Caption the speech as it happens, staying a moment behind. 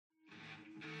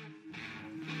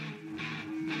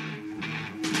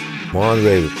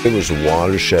Monterey, it was a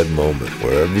watershed moment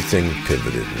where everything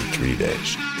pivoted in 3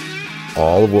 days.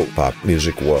 All of what pop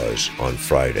music was on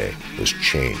Friday was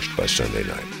changed by Sunday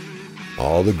night.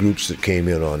 All the groups that came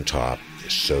in on top,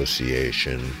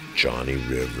 Association, Johnny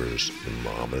Rivers, the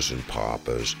Mamas and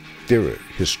Papas, they were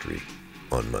history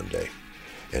on Monday.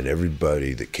 And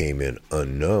everybody that came in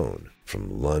unknown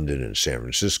from London and San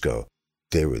Francisco,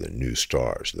 they were the new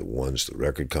stars, the ones the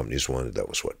record companies wanted. That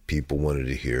was what people wanted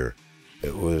to hear.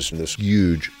 It was this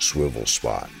huge swivel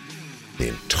spot. The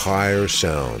entire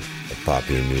sound of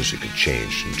popular music had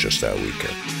changed in just that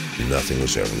weekend. Nothing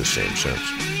was ever the same since.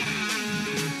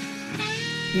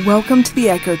 Welcome to the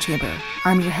Echo Chamber.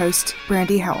 I'm your host,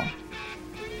 Brandy Howell.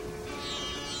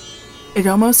 It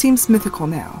almost seems mythical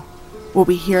now, what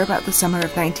we hear about the summer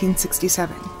of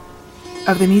 1967,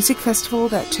 of the music festival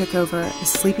that took over the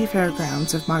sleepy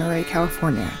fairgrounds of Monterey,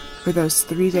 California, for those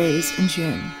 3 days in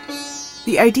June.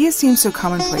 The idea seems so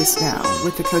commonplace now,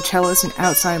 with the Coachellas and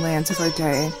outside lands of our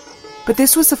day, but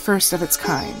this was the first of its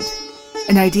kind.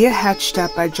 An idea hatched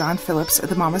up by John Phillips of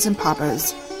the Mamas and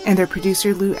Papas and their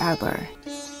producer Lou Adler.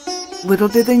 Little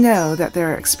did they know that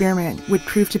their experiment would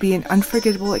prove to be an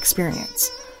unforgettable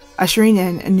experience, ushering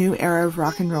in a new era of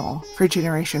rock and roll for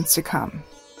generations to come.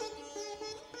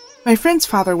 My friend's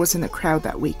father was in the crowd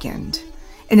that weekend,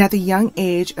 and at the young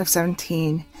age of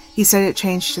 17, he said it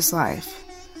changed his life.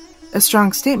 A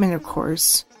strong statement, of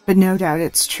course, but no doubt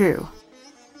it's true.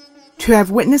 To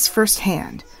have witnessed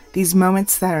firsthand these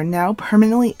moments that are now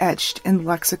permanently etched in the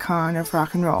lexicon of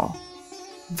rock and roll,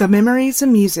 the memories of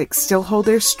music still hold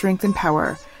their strength and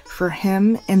power for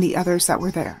him and the others that were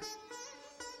there.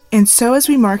 And so as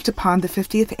we marked upon the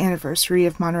 50th anniversary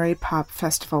of Monterey Pop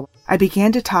Festival, I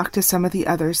began to talk to some of the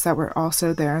others that were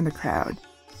also there in the crowd,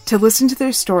 to listen to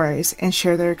their stories and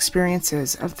share their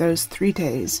experiences of those 3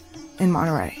 days in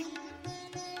Monterey.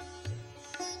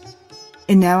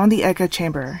 And now on the Echo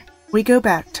Chamber, we go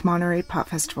back to Monterey Pop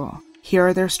Festival. Here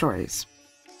are their stories.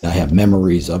 I have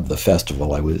memories of the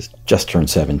festival. I was just turned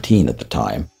 17 at the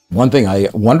time. One thing I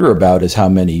wonder about is how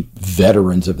many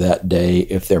veterans of that day,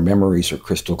 if their memories are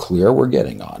crystal clear, we're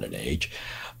getting on in age,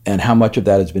 and how much of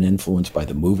that has been influenced by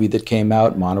the movie that came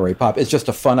out, Monterey Pop. It's just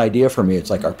a fun idea for me. It's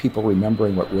like, are people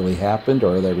remembering what really happened,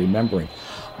 or are they remembering?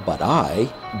 But I,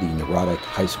 the neurotic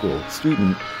high school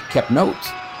student, kept notes.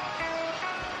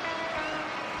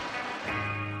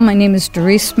 My name is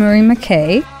Doris Murray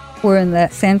McKay. We're in the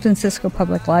San Francisco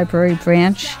Public Library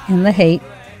branch in the Haight,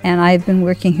 and I've been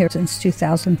working here since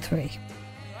 2003.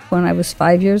 When I was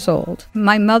 5 years old,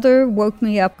 my mother woke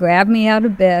me up, grabbed me out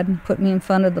of bed, and put me in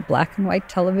front of the black and white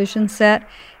television set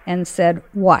and said,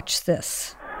 "Watch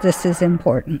this. This is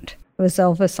important." It was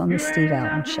Elvis on the Steve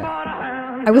Allen Show.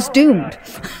 I was doomed.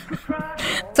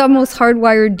 It's almost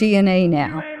hardwired DNA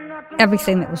now.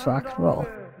 Everything that was rock and roll.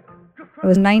 It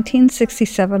was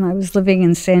 1967. I was living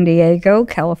in San Diego,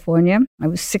 California. I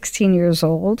was 16 years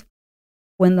old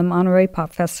when the Monterey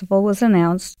Pop Festival was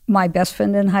announced. My best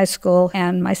friend in high school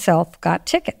and myself got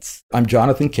tickets. I'm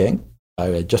Jonathan King. I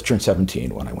had just turned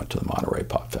 17 when I went to the Monterey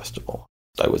Pop Festival.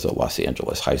 I was a Los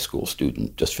Angeles high school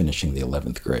student, just finishing the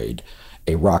 11th grade,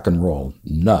 a rock and roll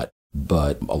nut,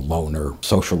 but a loner,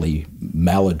 socially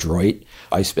maladroit.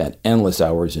 I spent endless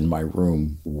hours in my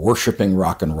room worshiping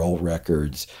rock and roll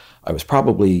records. I was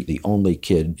probably the only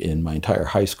kid in my entire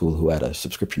high school who had a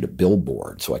subscription to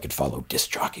Billboard, so I could follow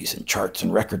disc jockeys and charts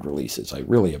and record releases. I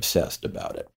really obsessed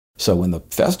about it. So when the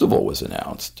festival was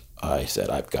announced, I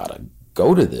said, I've got to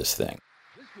go to this thing.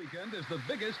 This weekend is the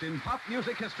biggest in pop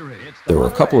music history. There were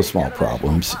a couple of small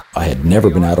problems. I had never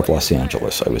been out of Los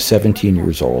Angeles. I was 17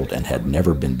 years old and had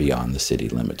never been beyond the city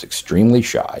limits, extremely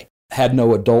shy, had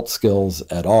no adult skills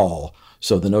at all.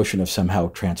 So the notion of somehow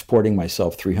transporting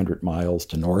myself 300 miles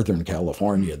to Northern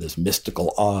California, this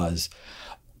mystical Oz,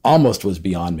 almost was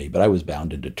beyond me, but I was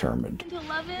bound and determined.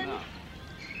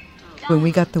 When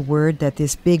we got the word that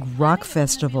this big rock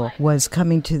festival was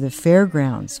coming to the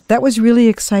fairgrounds, that was really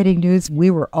exciting news.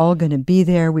 We were all going to be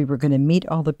there. We were going to meet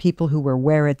all the people who were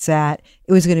where it's at.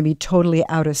 It was going to be totally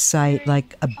out of sight,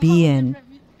 like a bee-in.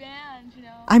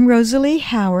 I'm Rosalie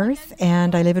Howarth,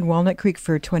 and I live in Walnut Creek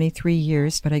for 23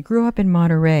 years, but I grew up in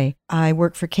Monterey. I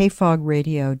work for KFOG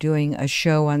Radio doing a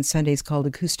show on Sundays called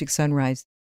Acoustic Sunrise.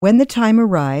 When the time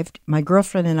arrived, my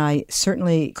girlfriend and I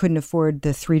certainly couldn't afford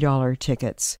the $3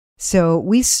 tickets. So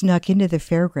we snuck into the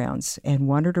fairgrounds and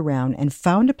wandered around and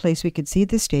found a place we could see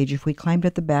the stage if we climbed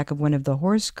at the back of one of the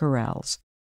horse corrals.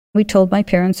 We told my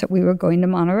parents that we were going to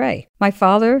Monterey. My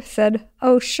father said,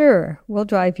 "Oh, sure, we'll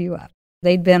drive you up."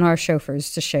 They'd been our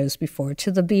chauffeurs to shows before, to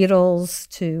the Beatles,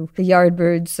 to the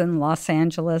Yardbirds in Los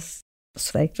Angeles.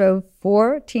 So they drove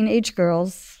 4 teenage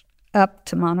girls up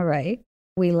to Monterey.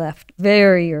 We left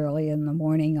very early in the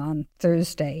morning on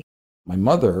Thursday. My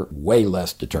mother, way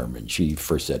less determined. She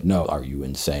first said, "No, are you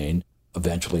insane?"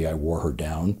 Eventually, I wore her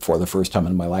down for the first time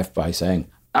in my life by saying,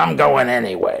 "I'm going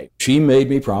anyway." She made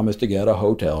me promise to get a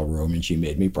hotel room, and she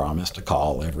made me promise to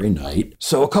call every night.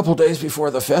 So a couple days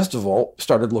before the festival,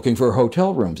 started looking for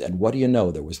hotel rooms. And what do you know?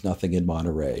 There was nothing in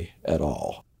Monterey at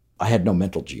all. I had no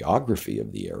mental geography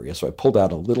of the area, so I pulled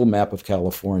out a little map of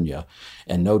California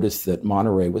and noticed that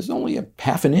Monterey was only a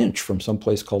half an inch from some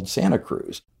place called Santa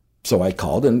Cruz. So I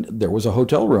called, and there was a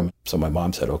hotel room. So my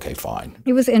mom said, "Okay, fine."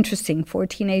 It was interesting, 4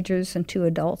 teenagers and 2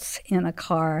 adults in a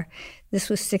car. This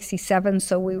was 67,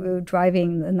 so we were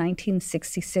driving the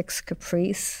 1966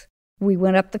 Caprice. We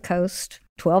went up the coast,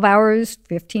 12 hours,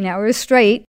 15 hours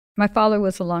straight. My father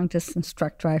was a long-distance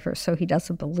truck driver, so he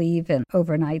doesn't believe in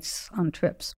overnights on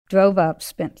trips. Drove up,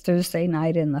 spent Thursday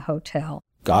night in the hotel.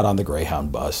 Got on the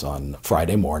Greyhound bus on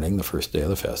Friday morning, the first day of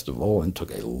the festival, and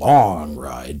took a long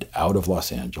ride out of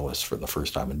Los Angeles for the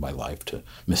first time in my life to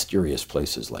mysterious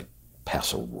places like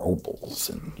Paso Robles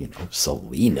and,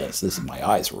 Salinas. My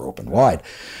eyes were open wide.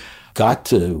 Got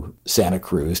to Santa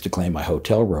Cruz to claim my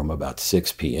hotel room about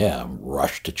 6 p.m.,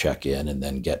 rushed to check in, and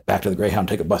then get back to the Greyhound,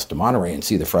 take a bus to Monterey and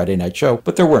see the Friday night show.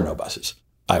 But there were no buses.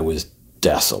 I was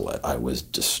desolate. I was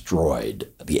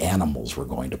destroyed. The Animals were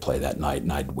going to play that night,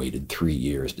 and I'd waited 3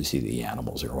 years to see the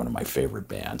Animals. They were one of my favorite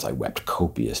bands. I wept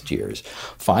copious tears.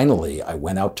 Finally, I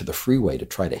went out to the freeway to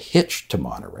try to hitch to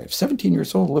Monterey. 17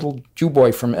 years old, little Jew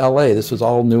boy from L.A. This was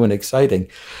all new and exciting.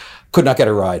 Could not get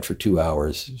a ride for 2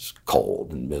 hours. It was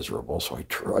cold and miserable, so I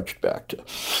trudged back to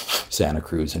Santa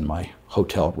Cruz in my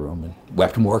hotel room and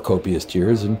wept more copious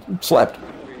tears and slept.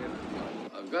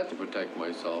 I've got to protect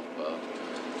myself.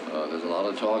 There's a lot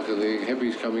of talk of the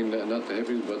hippies coming, not the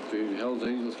hippies, but the Hells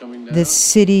Angels coming down. The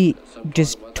city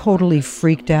just totally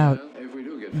freaked out.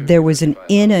 There was an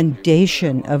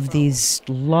inundation of these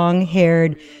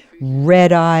long-haired,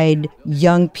 red-eyed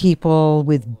young people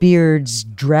with beards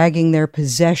dragging their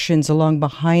possessions along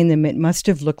behind them. It must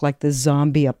have looked like the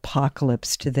zombie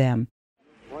apocalypse to them.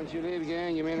 Once you leave,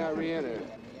 gang, you may not re-enter.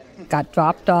 Got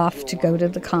dropped off to go to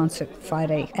the concert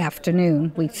Friday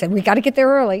afternoon. We said, we got to get there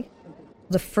early.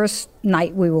 The first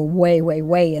night we were way, way,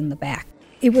 way in the back.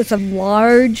 It was a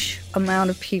large amount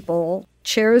of people.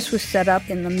 Chairs were set up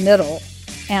in the middle,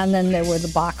 and then there were the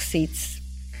box seats.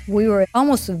 We were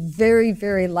almost the very,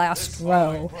 very last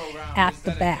row at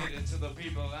the back.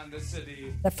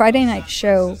 The Friday night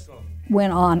show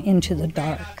went on into the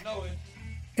dark.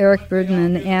 Eric Burden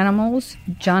and the Animals,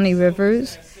 Johnny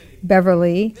Rivers,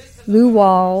 Beverly, Lou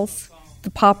Walls,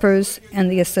 the Poppers, and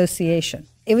the Association.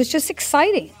 It was just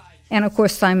exciting. And of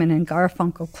course, Simon and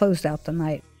Garfunkel closed out the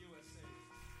night.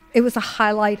 It was a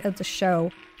highlight of the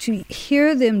show to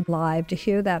hear them live, to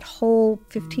hear that whole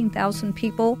 15,000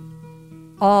 people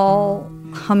all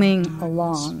humming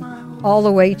along, all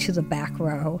the way to the back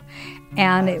row.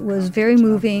 And it was very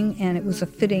moving, and it was a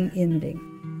fitting ending.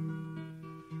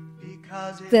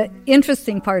 The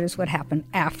interesting part is what happened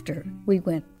after we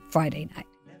went Friday night.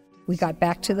 We got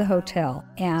back to the hotel,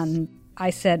 and I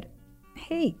said,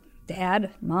 "Hey, Dad,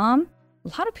 Mom, a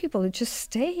lot of people are just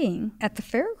staying at the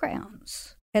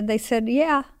fairgrounds." And they said,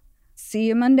 "Yeah, see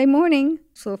you Monday morning."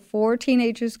 So 4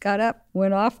 teenagers got up,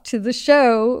 went off to the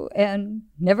show, and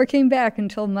never came back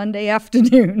until Monday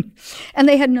afternoon. And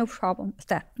they had no problem with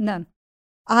that, none.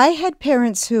 I had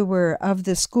parents who were of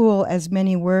the school, as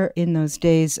many were in those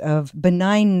days, of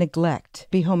benign neglect.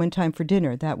 Be home in time for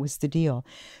dinner. That was the deal.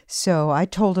 So I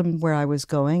told them where I was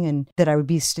going and that I would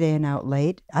be staying out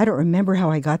late. I don't remember how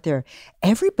I got there.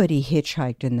 Everybody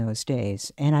hitchhiked in those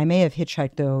days. And I may have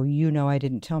hitchhiked, though, I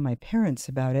didn't tell my parents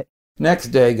about it. Next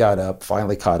day, got up,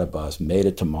 finally caught a bus, made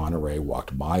it to Monterey,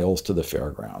 walked miles to the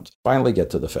fairgrounds, finally get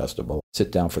to the festival,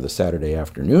 sit down for the Saturday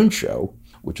afternoon show,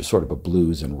 which is sort of a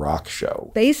blues and rock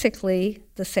show. Basically,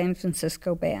 the San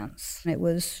Francisco bands. It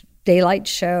was daylight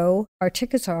show. Our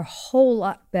tickets are a whole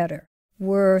lot better.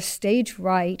 We're stage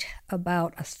right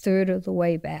about a third of the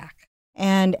way back.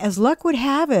 And as luck would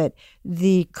have it,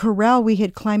 the corral we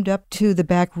had climbed up to the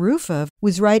back roof of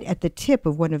was right at the tip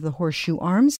of one of the horseshoe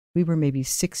arms. We were maybe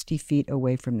 60 feet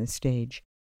away from the stage.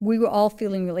 We were all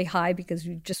feeling really high because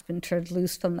we'd just been turned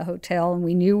loose from the hotel, and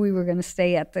we knew we were going to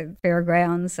stay at the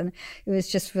fairgrounds, and it was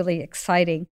just really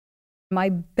exciting. My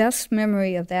best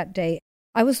memory of that day,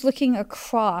 I was looking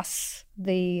across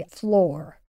the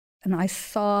floor, and I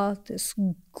saw this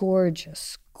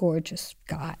gorgeous, gorgeous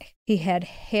guy. He had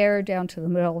hair down to the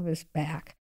middle of his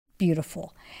back,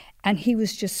 beautiful. And he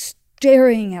was just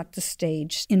staring at the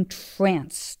stage,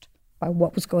 entranced by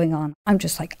what was going on. I'm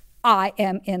just like, I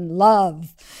am in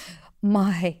love.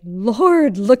 my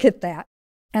Lord, look at that.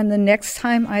 And the next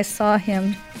time I saw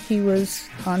him, he was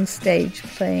on stage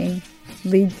playing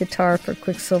lead guitar for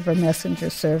Quicksilver Messenger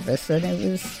Service, and it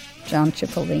was John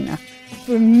Cipollina.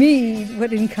 For me,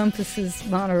 what encompasses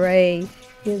Monterey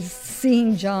is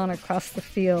seeing John across the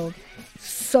field,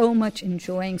 so much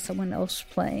enjoying someone else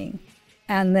playing.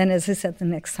 And then, as I said, the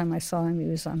next time I saw him, he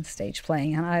was on stage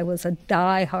playing, and I was a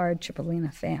die-hard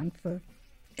Cipollina fan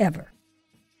forever.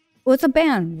 It was a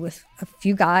band with a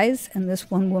few guys and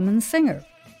this one woman singer.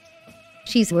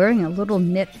 She's wearing a little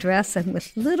knit dress and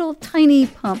with little tiny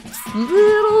pumps,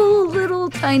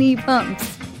 little tiny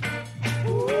pumps.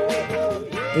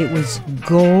 It was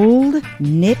gold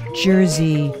knit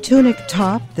jersey tunic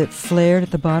top that flared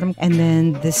at the bottom, and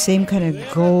then the same kind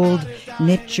of gold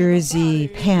knit jersey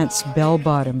pants, bell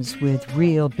bottoms with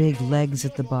real big legs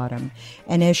at the bottom.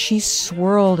 And as she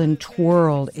swirled and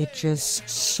twirled, it just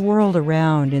swirled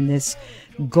around in this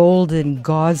golden,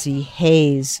 gauzy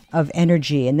haze of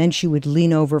energy. And then she would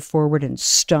lean over forward and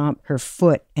stomp her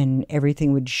foot, and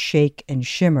everything would shake and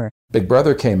shimmer. Big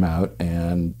Brother came out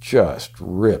and just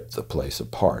ripped the place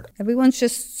apart. Everyone's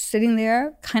just sitting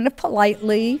there, kind of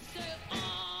politely.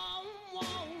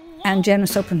 And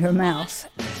Janice opened her mouth.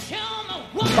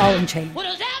 Ball and chain.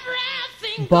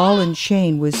 Ball and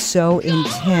chain was so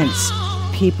intense.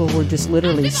 People were just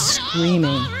literally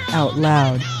screaming out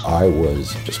loud. I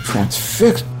was just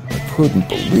transfixed. I couldn't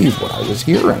believe what I was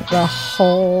hearing. The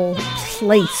whole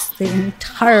place, the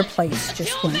entire place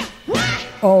just went,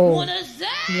 oh,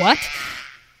 what?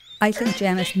 I think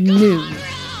Janice knew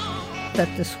that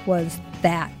this was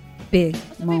that big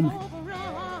moment.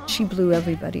 She blew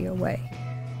everybody away.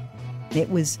 It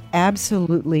was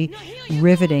absolutely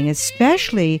riveting,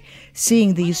 especially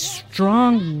seeing these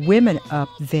strong women up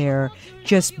there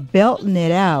just belting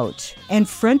it out and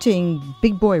fronting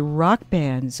big boy rock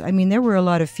bands. I mean, there were a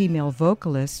lot of female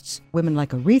vocalists, women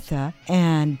like Aretha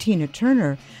and Tina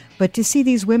Turner, but to see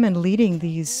these women leading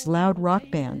these loud rock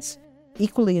bands,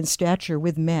 equally in stature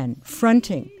with men,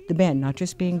 fronting the band, not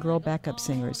just being girl backup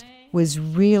singers, was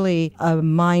really a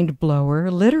mind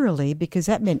blower, literally, because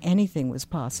that meant anything was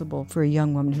possible for a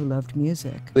young woman who loved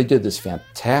music. They did this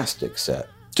fantastic set,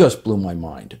 just blew my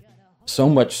mind. So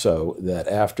much so that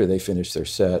after they finished their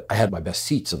set, I had my best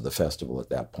seats of the festival at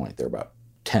that point. They're about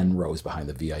 10 rows behind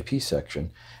the VIP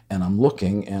section. And I'm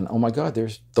looking and, oh my God,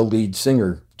 there's the lead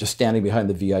singer just standing behind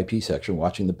the VIP section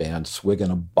watching the band swigging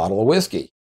a bottle of whiskey.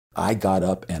 I got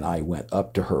up and I went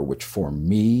up to her, which for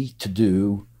me to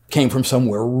do came from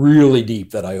somewhere really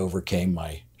deep that I overcame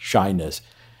my shyness.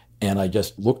 And I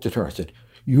just looked at her. I said,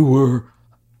 you were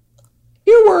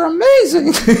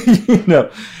amazing. You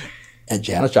know. And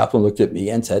Janis Joplin looked at me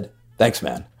and said, thanks,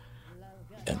 man.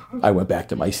 And I went back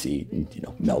to my seat and,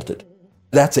 melted.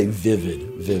 That's a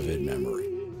vivid memory.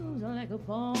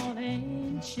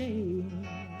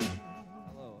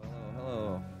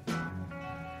 Hello.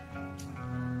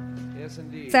 Yes,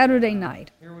 indeed. Saturday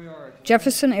night,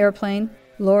 Jefferson Airplane,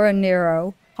 Laura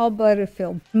Nyro, Paul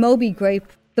Butterfield, Moby Grape,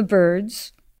 The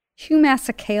Byrds, Hugh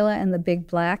Masekela and the Big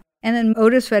Black, and then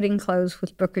Otis Redding closed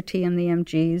with Booker T and the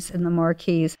MGs and the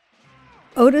Marquees.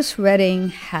 Otis Redding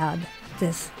had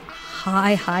this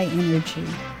high energy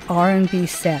R&B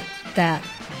set that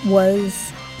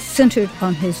was centered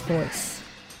on his voice,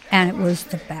 and it was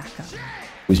the backup. It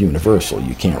was universal.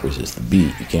 You can't resist the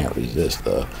beat. You can't resist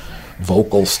the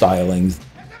vocal stylings.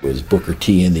 It was Booker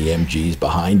T and the MGs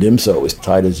behind him, so it was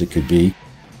tight as it could be.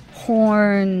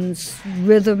 Horns,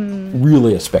 rhythm.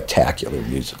 Really a spectacular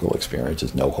musical experience.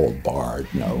 There's no hold barred,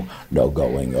 no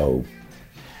going, oh,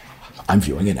 I'm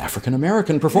viewing an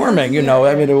African-American performing, it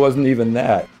wasn't even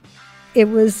that. It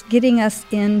was getting us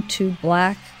into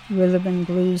black rhythm and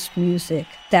blues music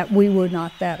that we were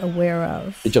not that aware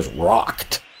of. It just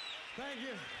rocked. Thank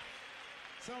you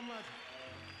so much.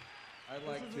 I'd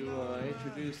like to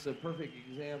introduce a perfect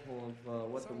example of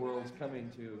what the world's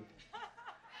coming to.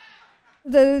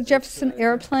 The Jefferson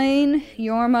Airplane,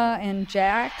 Yorma and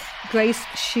Jack, Grace,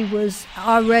 she was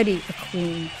already a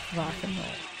queen of rock and roll.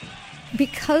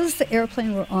 Because the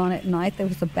Airplane were on at night, there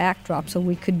was a backdrop so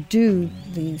we could do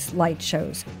these light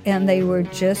shows. And they were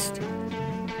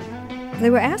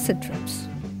acid trips.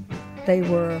 They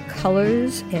were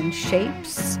colors and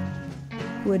shapes,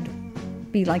 would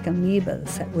be like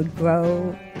amoebas that would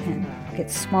grow and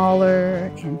get smaller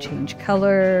and change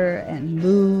color and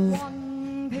move.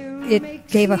 It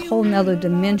gave a whole nother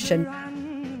dimension.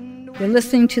 You're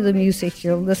listening to the music,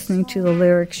 you're listening to the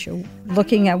lyrics, you're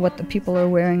looking at what the people are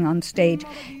wearing on stage,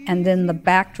 and then the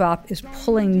backdrop is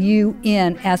pulling you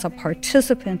in as a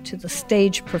participant to the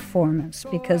stage performance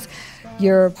because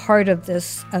you're part of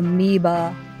this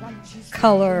amoeba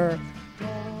color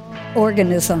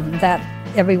organism that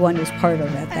everyone is part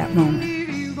of at that moment.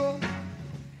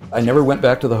 I never went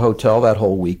back to the hotel that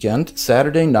whole weekend.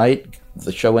 Saturday night,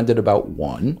 the show ended about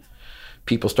 1.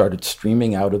 People started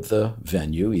streaming out of the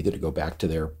venue, either to go back to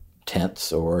their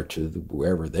tents or to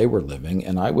wherever they were living,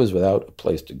 and I was without a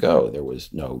place to go. There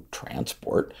was no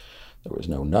transport. There was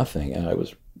no nothing, and I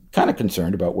was kind of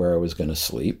concerned about where I was going to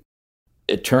sleep.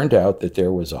 It turned out that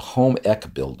there was a home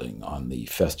ec building on the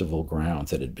festival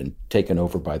grounds that had been taken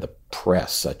over by the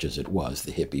press, such as it was,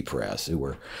 the hippie press, who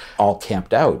were all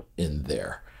camped out in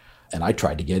there. And I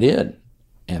tried to get in.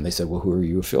 And they said, well, who are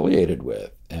you affiliated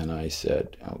with? And I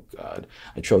said, oh, God.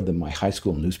 I showed them my high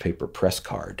school newspaper press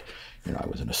card. You know, I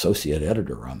was an associate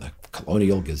editor on the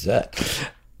Colonial Gazette.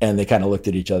 And they kind of looked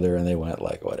at each other and they went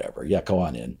like, whatever, yeah, go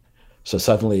on in. So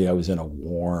suddenly I was in a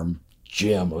warm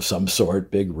gym of some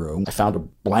sort, big room. I found a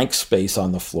blank space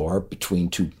on the floor between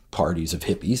two parties of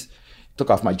hippies. Took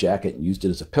off my jacket and used it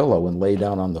as a pillow and lay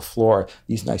down on the floor.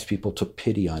 These nice people took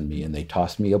pity on me and they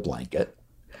tossed me a blanket.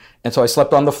 And so I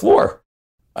slept on the floor.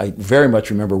 I very much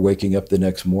remember waking up the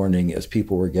next morning as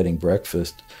people were getting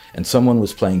breakfast and someone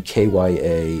was playing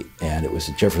KYA, and it was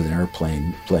a Jefferson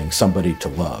Airplane playing Somebody to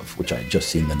Love, which I had just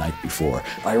seen the night before.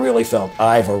 I really felt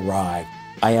I've arrived.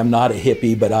 I am not a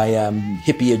hippie, but I am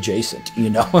hippie adjacent, you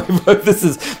know. This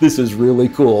is really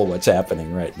cool what's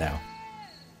happening right now.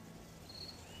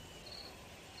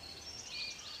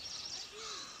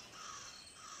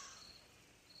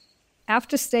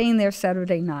 After staying there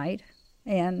Saturday night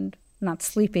and not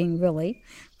sleeping really,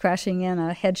 crashing in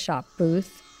a head shop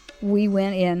booth, we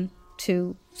went in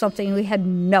to something we had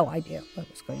no idea what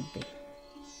it was going to be.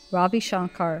 Ravi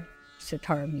Shankar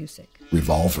sitar music.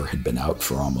 Revolver had been out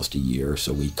for almost a year,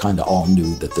 so we kind of all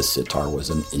knew that the sitar was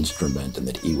an instrument and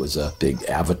that he was a big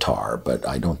avatar, but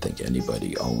I don't think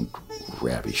anybody owned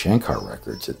Ravi Shankar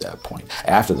records at that point.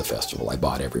 After the festival, I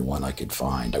bought every one I could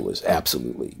find. I was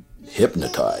absolutely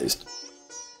hypnotized.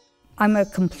 I'm a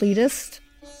completist.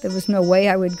 There was no way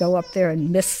I would go up there and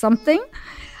miss something.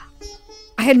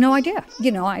 I had no idea.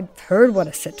 You know, I'd heard what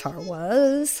a sitar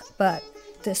was, but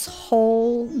this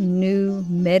whole new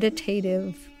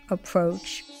meditative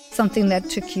approach, something that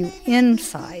took you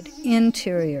inside,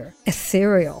 interior,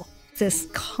 ethereal, this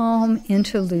calm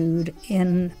interlude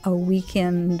in a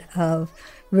weekend of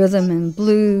rhythm and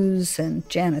blues and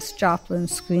Janis Joplin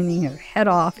screaming her head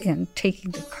off and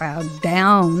taking the crowd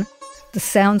down. The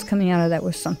sounds coming out of that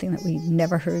was something that we'd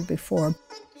never heard before.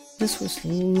 This was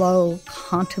low,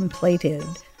 contemplated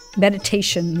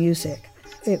meditation music.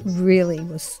 It really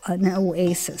was an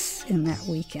oasis in that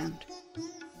weekend.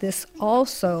 This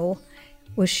also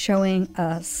was showing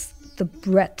us the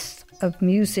breadth of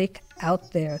music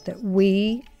out there that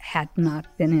we had not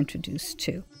been introduced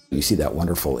to. You see that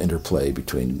wonderful interplay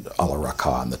between Ala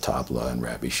Rakha and the tabla and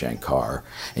Ravi Shankar,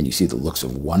 and you see the looks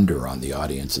of wonder on the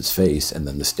audience's face and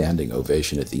then the standing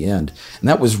ovation at the end. And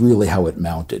that was really how it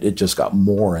mounted. It just got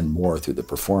more and more through the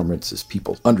performance as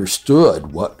people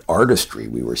understood what artistry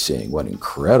we were seeing, what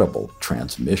incredible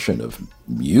transmission of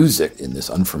music in this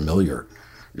unfamiliar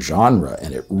genre,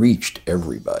 and it reached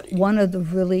everybody. One of the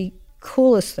really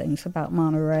coolest things about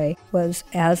Monterey was,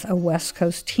 as a West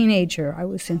Coast teenager, I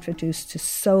was introduced to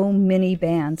so many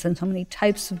bands and so many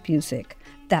types of music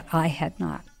that I had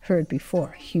not heard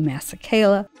before. Hugh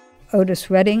Masekela,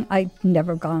 Otis Redding. I'd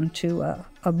never gone to a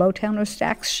Motown or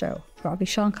Stax show. Ravi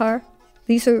Shankar.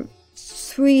 These are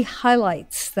three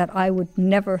highlights that I would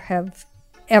never have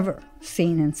ever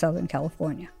seen in Southern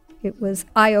California. It was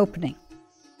eye-opening.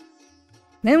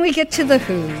 Then we get to The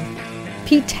Who.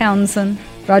 Pete Townsend,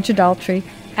 Roger Daltrey,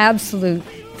 absolute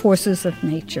forces of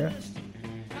nature.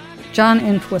 John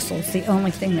Entwistle's the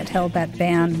only thing that held that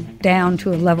band down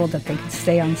to a level that they could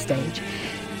stay on stage.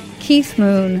 Keith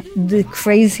Moon, the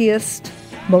craziest,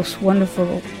 most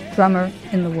wonderful drummer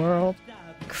in the world.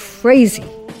 Crazy.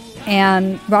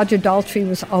 And Roger Daltrey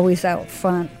was always out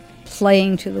front,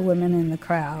 playing to the women in the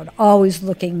crowd, always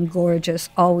looking gorgeous,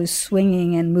 always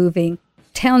swinging and moving.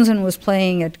 Townsend was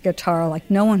playing a guitar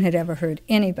like no one had ever heard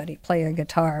anybody play a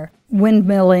guitar,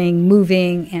 windmilling,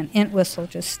 moving, and Entwistle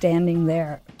just standing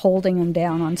there, holding them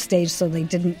down on stage so they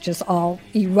didn't just all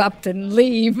erupt and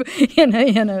leave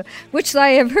which I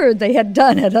have heard they had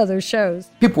done at other shows.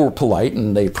 People were polite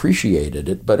and they appreciated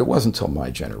it, but it wasn't until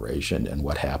my generation and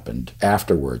what happened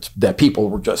afterwards that people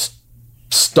were just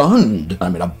stunned. I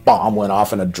mean, a bomb went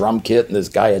off in a drum kit and this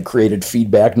guy had created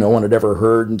feedback no one had ever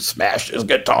heard and smashed his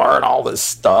guitar and all this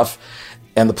stuff.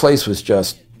 And the place was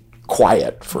just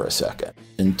quiet for a second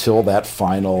until that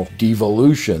final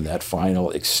devolution, that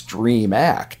final extreme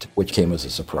act, which came as a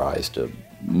surprise to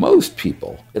most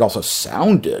people. It also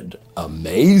sounded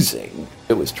amazing.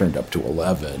 It was turned up to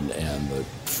 11, and the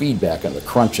feedback and the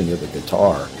crunching of the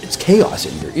guitar, it's chaos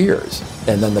in your ears.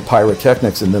 And then the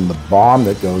pyrotechnics, and then the bomb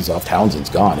that goes off. Townsend's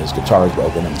gone, his guitar is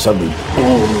broken, and suddenly,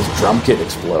 boom, his drum kit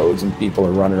explodes, and people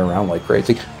are running around like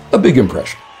crazy. A big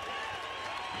impression.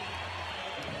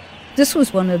 This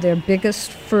was one of their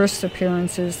biggest first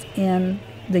appearances in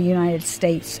the United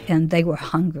States, and they were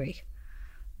hungry.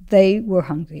 They were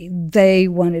hungry. They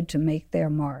wanted to make their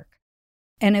mark.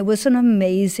 And it was an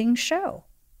amazing show.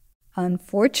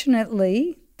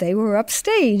 Unfortunately, they were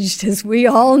upstaged, as we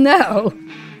all know.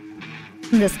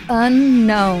 This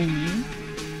unknown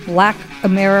Black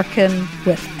American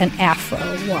with an afro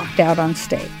walked out on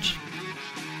stage.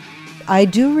 I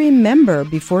do remember,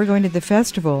 before going to the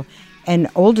festival, an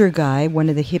older guy, one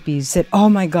of the hippies, said, "Oh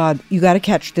my God, you got to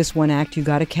catch this one act. You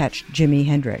got to catch Jimi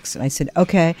Hendrix." And I said,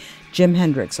 "Okay, Jim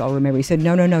Hendrix, I'll remember." He said,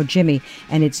 no, Jimmy.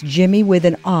 And it's Jimmy with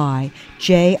an I,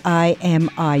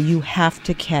 Jimi. You have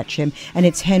to catch him. And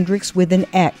it's Hendrix with an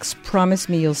X. Promise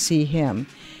me you'll see him.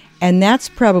 And that's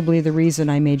probably the reason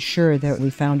I made sure that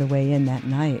we found a way in that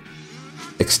night.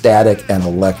 Ecstatic and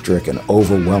electric and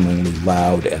overwhelmingly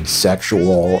loud and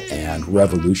sexual and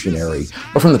revolutionary,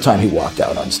 or from the time he walked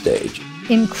out on stage.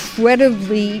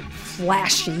 Incredibly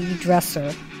flashy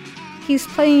dresser. He's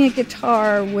playing a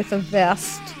guitar with a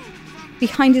vest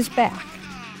behind his back.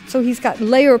 So he's got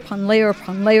layer upon layer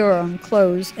upon layer on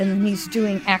clothes, and then he's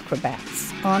doing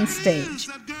acrobats on stage.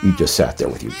 You just sat there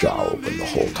with your jaw open the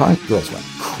whole time. Girls went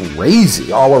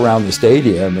crazy all around the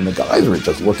stadium, and the guys were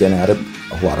just looking at it.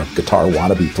 A lot of guitar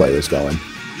wannabe players going,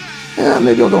 yeah,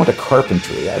 maybe I'll go into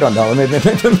carpentry. I don't know. Maybe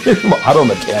auto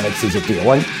mechanics is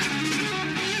appealing.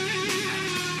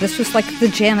 This was like the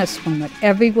Janis moment.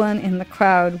 Everyone in the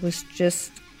crowd was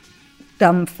just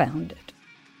dumbfounded.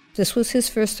 This was his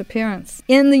first appearance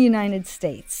in the United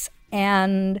States,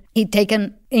 and he'd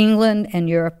taken England and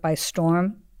Europe by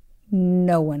storm.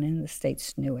 No one in the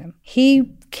States knew him.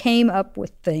 He came up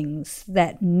with things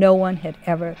that no one had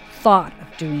ever thought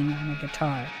of doing on a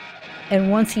guitar.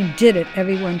 And once he did it,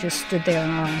 everyone just stood there in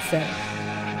awe and said,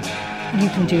 "You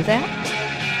can do that?"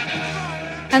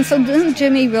 And so then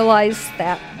Jimmy realized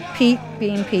that Pete,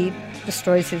 being Pete,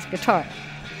 destroys his guitar.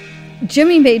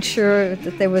 Jimmy made sure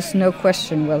that there was no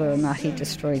question whether or not he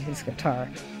destroyed his guitar.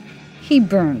 He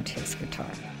burned his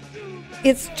guitar.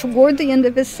 It's toward the end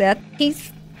of his set.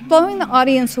 He's blowing the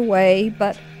audience away,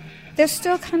 but they're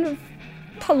still kind of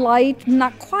polite,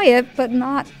 not quiet, but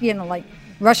not, like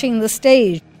rushing the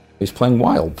stage. He's playing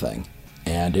Wild Thing,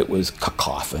 and it was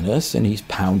cacophonous, and he's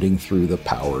pounding through the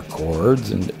power chords,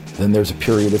 and then there's a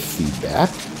period of feedback.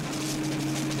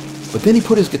 But then he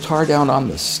put his guitar down on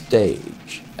the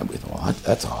stage, and we thought,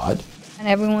 that's odd. And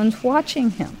everyone's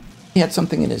watching him. He had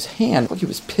something in his hand, like he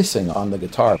was pissing on the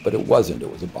guitar, but it wasn't. It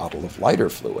was a bottle of lighter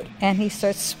fluid. And he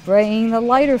starts spraying the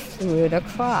lighter fluid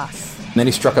across. And then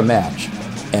he struck a match,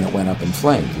 and it went up in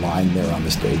flames. Lying there on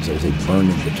the stage, there was a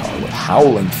burning guitar with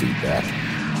howling feedback.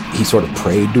 He sort of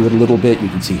prayed to it a little bit. You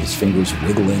can see his fingers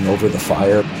wiggling over the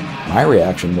fire. My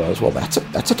reaction was, well, that's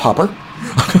a topper.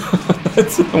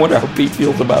 I wonder how Pete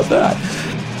feels about that.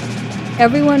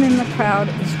 Everyone in the crowd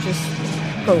is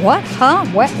just, go, what? Huh?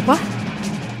 What?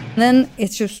 Then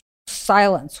it's just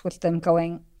silence with them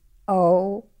going,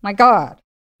 oh my God.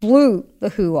 Blew The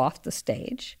Who off the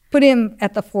stage. Put him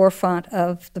at the forefront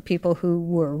of the people who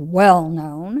were well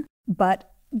known.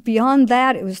 But beyond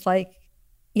that, it was like,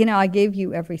 I gave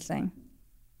you everything.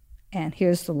 And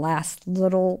here's the last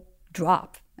little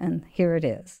drop. And here it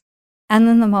is. And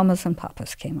then the Mamas and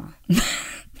Papas came on.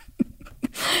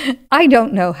 I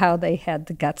don't know how they had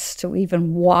the guts to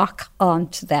even walk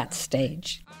onto that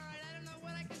stage.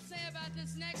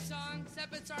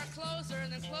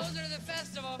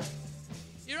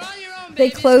 They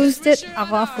closed it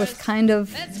off with kind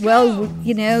of,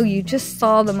 you just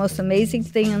saw the most amazing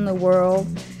thing in the world,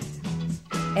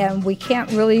 and we can't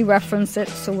really reference it,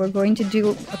 so we're going to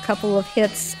do a couple of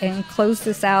hits and close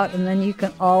this out, and then you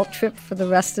can all trip for the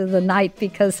rest of the night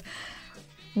because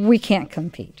we can't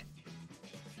compete.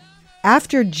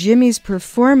 After Jimmy's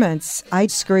performance, I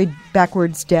scurried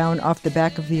backwards down off the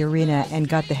back of the arena and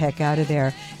got the heck out of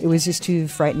there. It was just too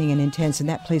frightening and intense, and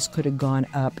that place could have gone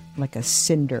up like a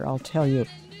cinder, I'll tell you.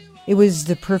 It was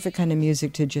the perfect kind of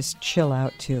music to just chill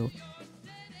out to.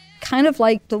 Kind of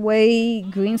like the way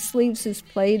Greensleeves is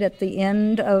played at the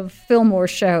end of Fillmore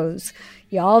shows.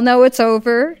 You all know it's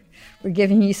over. We're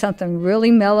giving you something really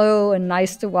mellow and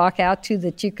nice to walk out to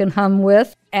that you can hum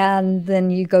with, and then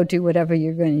you go do whatever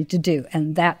you're going to do.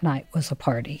 And that night was a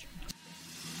party.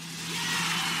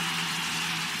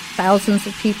 thousands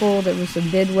of people. There was a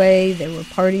midway. There were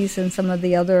parties in some of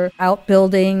the other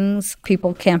outbuildings,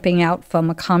 people camping out from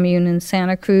a commune in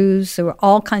Santa Cruz. There were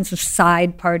all kinds of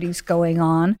side parties going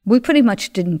on. We pretty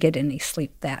much didn't get any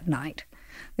sleep that night.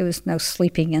 There was no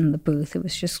sleeping in the booth. It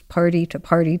was just party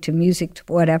to music to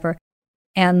whatever.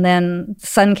 And then the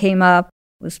sun came up.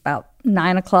 It was about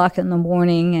 9 o'clock in the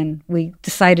morning, and we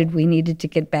decided we needed to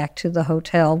get back to the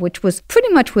hotel, which was pretty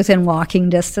much within walking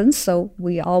distance. So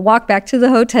we all walked back to the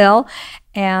hotel,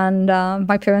 and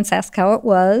my parents asked how it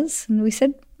was. And we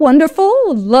said,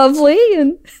 wonderful, lovely.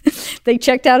 And they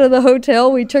checked out of the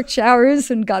hotel. We took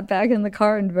showers and got back in the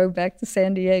car and drove back to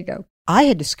San Diego. I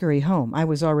had to scurry home. I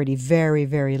was already very,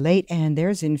 very late, and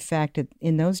there's, in fact,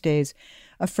 in those days,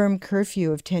 a firm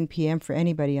curfew of 10 p.m. for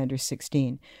anybody under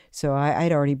 16. So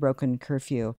I'd already broken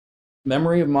curfew.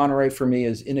 Memory of Monterey for me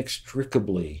is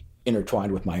inextricably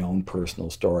intertwined with my own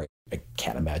personal story. I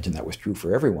can't imagine that was true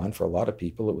for everyone. For a lot of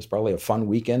people, it was probably a fun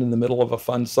weekend in the middle of a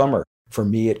fun summer. For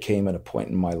me, it came at a point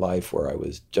in my life where I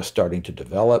was just starting to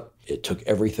develop. It took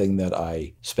everything that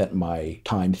I spent my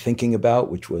time thinking about,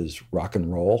 which was rock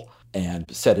and roll, and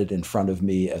set it in front of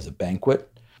me as a banquet.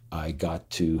 I got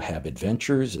to have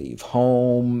adventures, leave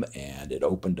home, and it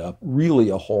opened up really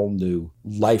a whole new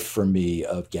life for me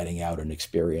of getting out and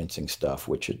experiencing stuff,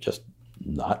 which had just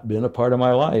not been a part of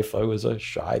my life. I was a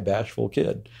shy, bashful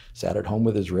kid, sat at home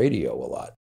with his radio a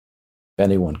lot.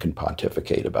 Anyone can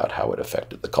pontificate about how it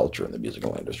affected the culture and the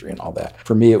musical industry and all that.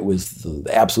 For me, it was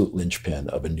the absolute linchpin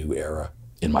of a new era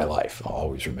in my life. I'll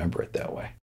always remember it that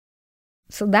way.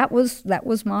 So that was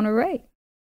Monterey.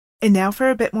 And now for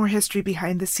a bit more history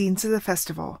behind the scenes of the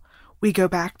festival, we go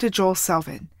back to Joel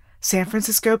Selvin, San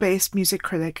Francisco-based music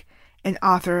critic and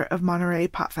author of Monterey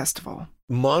Pop Festival.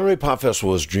 Monterey Pop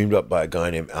Festival was dreamed up by a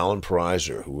guy named Alan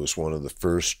Pariser, who was one of the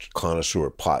first connoisseur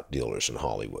pot dealers in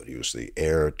Hollywood. He was the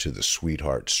heir to the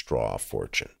Sweetheart Straw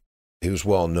fortune. He was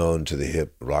well known to the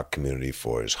hip rock community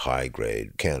for his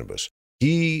high-grade cannabis.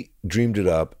 He dreamed it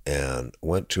up and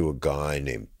went to a guy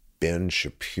named Ben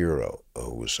Shapiro,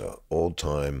 who was an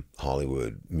old-time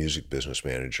Hollywood music business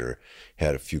manager,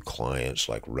 had a few clients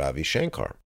like Ravi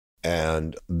Shankar.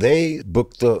 And they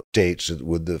booked the dates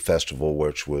with the festival,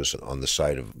 which was on the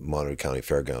site of Monterey County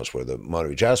Fairgrounds, where the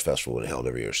Monterey Jazz Festival had been held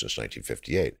every year since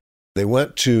 1958. They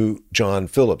went to John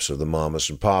Phillips of the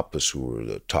Mamas and Papas, who were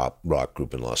the top rock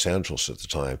group in Los Angeles at the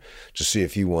time, to see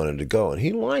if he wanted to go. And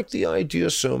he liked the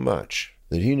idea so much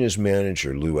that he and his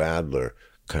manager, Lou Adler,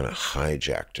 kind of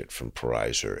hijacked it from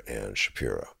Pariser and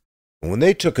Shapiro. And when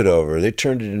they took it over, they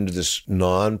turned it into this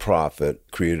nonprofit,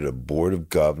 created a board of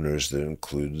governors that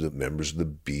included the members of the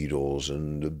Beatles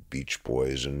and the Beach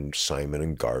Boys and Simon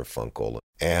and Garfunkel,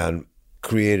 and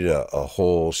created a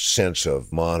whole sense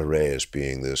of Monterey as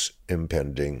being this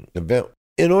impending event.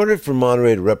 In order for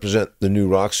Monterey to represent the new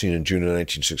rock scene in June of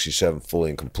 1967 fully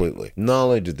and completely, not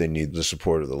only did they need the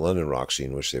support of the London rock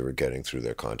scene, which they were getting through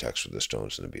their contacts with the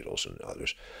Stones and the Beatles and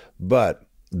others, but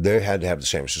they had to have the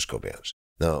San Francisco bands.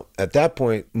 Now, at that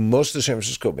point, most of the San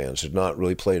Francisco bands had not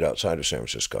really played outside of San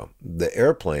Francisco. The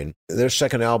Airplane, their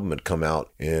second album had come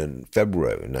out in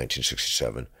February of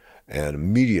 1967, and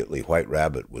immediately White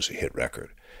Rabbit was a hit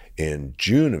record. In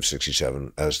June of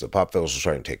 67, as the Pop Festival was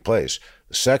starting to take place,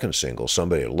 the second single,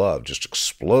 Somebody to Love, just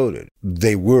exploded.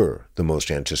 They were the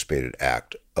most anticipated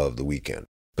act of the weekend.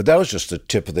 But that was just the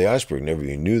tip of the iceberg.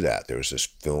 Nobody knew that. There was this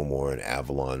Fillmore and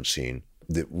Avalon scene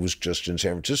that was just in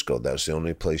San Francisco. That's the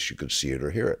only place you could see it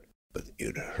or hear it. But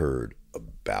you'd heard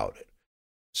about it.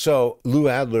 So Lou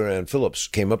Adler and Phillips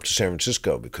came up to San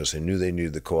Francisco because they knew they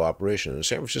needed the cooperation. And the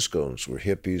San Franciscans were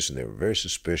hippies, and they were very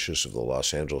suspicious of the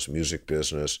Los Angeles music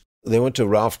business. They went to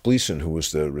Ralph Gleason, who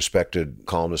was the respected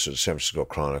columnist at the San Francisco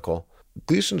Chronicle.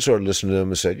 Gleason sort of listened to them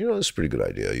and said, this is a pretty good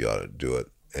idea. You ought to do it.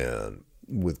 And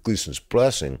with Gleason's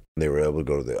blessing, they were able to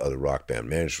go to the other rock band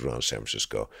managers around San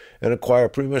Francisco and acquire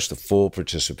pretty much the full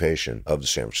participation of the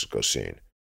San Francisco scene.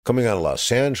 Coming out of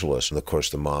Los Angeles, and of course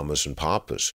the Mamas and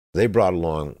Papas, they brought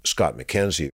along Scott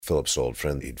McKenzie, Philip's old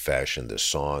friend. He'd fashioned this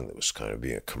song that was kind of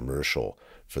being a commercial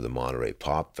for the Monterey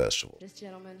Pop Festival. This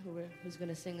gentleman who's going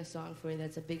to sing a song for you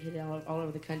that's a big hit all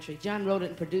over the country. John wrote it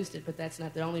and produced it, but that's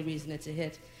not the only reason it's a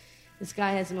hit. This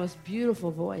guy has the most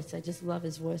beautiful voice. I just love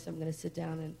his voice. I'm going to sit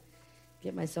down and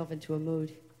get myself into a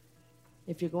mood.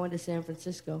 If you're going to San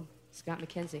Francisco, Scott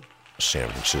McKenzie. San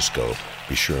Francisco,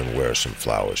 be sure and wear some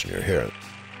flowers in your hair.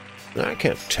 And I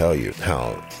can't tell you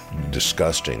how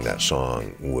disgusting that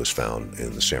song was found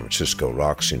in the San Francisco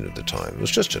rock scene at the time. It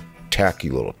was just a tacky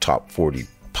little top 40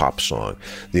 pop song,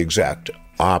 the exact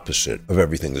opposite of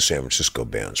everything the San Francisco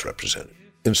bands represented.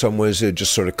 In some ways, it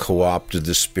just sort of co-opted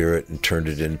the spirit and turned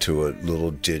it into a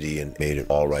little ditty and made it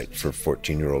all right for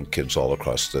 14-year-old kids all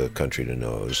across the country to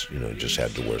know. Just had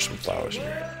to wear some flowers in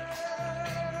your hair.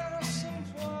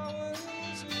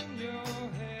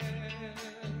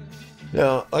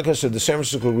 Now, like I said, the San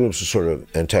Francisco groups were sort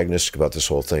of antagonistic about this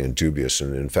whole thing and dubious.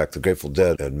 And in fact, the Grateful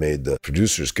Dead had made the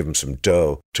producers give them some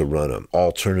dough to run an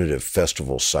alternative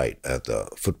festival site at the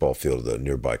football field of the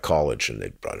nearby college. And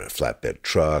they brought in a flatbed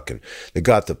truck and they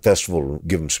got the festival to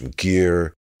give them some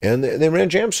gear. And they ran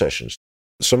jam sessions.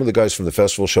 Some of the guys from the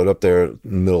festival showed up there in the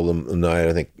middle of the night.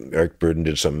 I think Eric Burden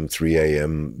did some 3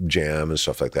 a.m. jam and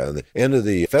stuff like that. And at the end of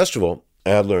the festival,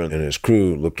 Adler and his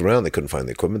crew looked around. They couldn't find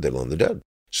the equipment. They loaned the Dead.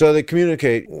 So they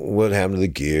communicate what happened to the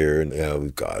gear, and yeah,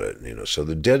 we've got it. So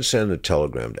the Dead send a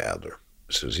telegram to Adler.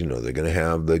 It says, they're going to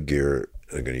have the gear.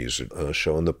 They're going to use it on a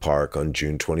show in the park on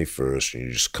June 21st, and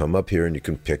you just come up here and you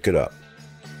can pick it up.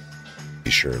 Be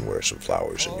sure and wear some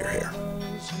flowers in your hair.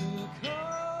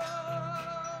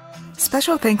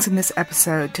 Special thanks in this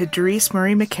episode to Doris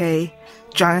Murray McKay,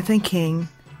 Jonathan King,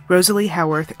 Rosalie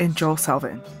Howarth, and Joel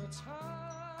Selvin.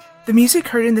 The music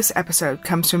heard in this episode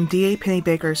comes from D.A.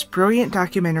 Pennebaker's brilliant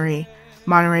documentary,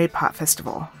 Monterey Pop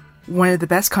Festival, one of the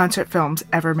best concert films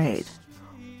ever made.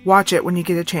 Watch it when you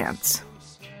get a chance.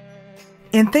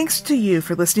 And thanks to you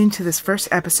for listening to this first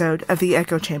episode of The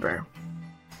Echo Chamber.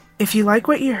 If you like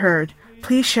what you heard,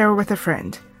 please share with a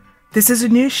friend. This is a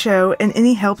new show, and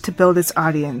any help to build its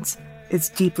audience is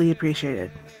deeply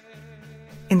appreciated.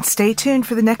 And stay tuned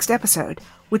for the next episode,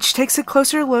 which takes a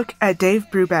closer look at Dave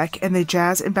Brubeck and the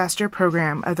Jazz Ambassador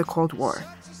program of the Cold War.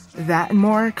 That and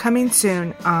more coming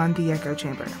soon on The Echo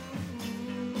Chamber.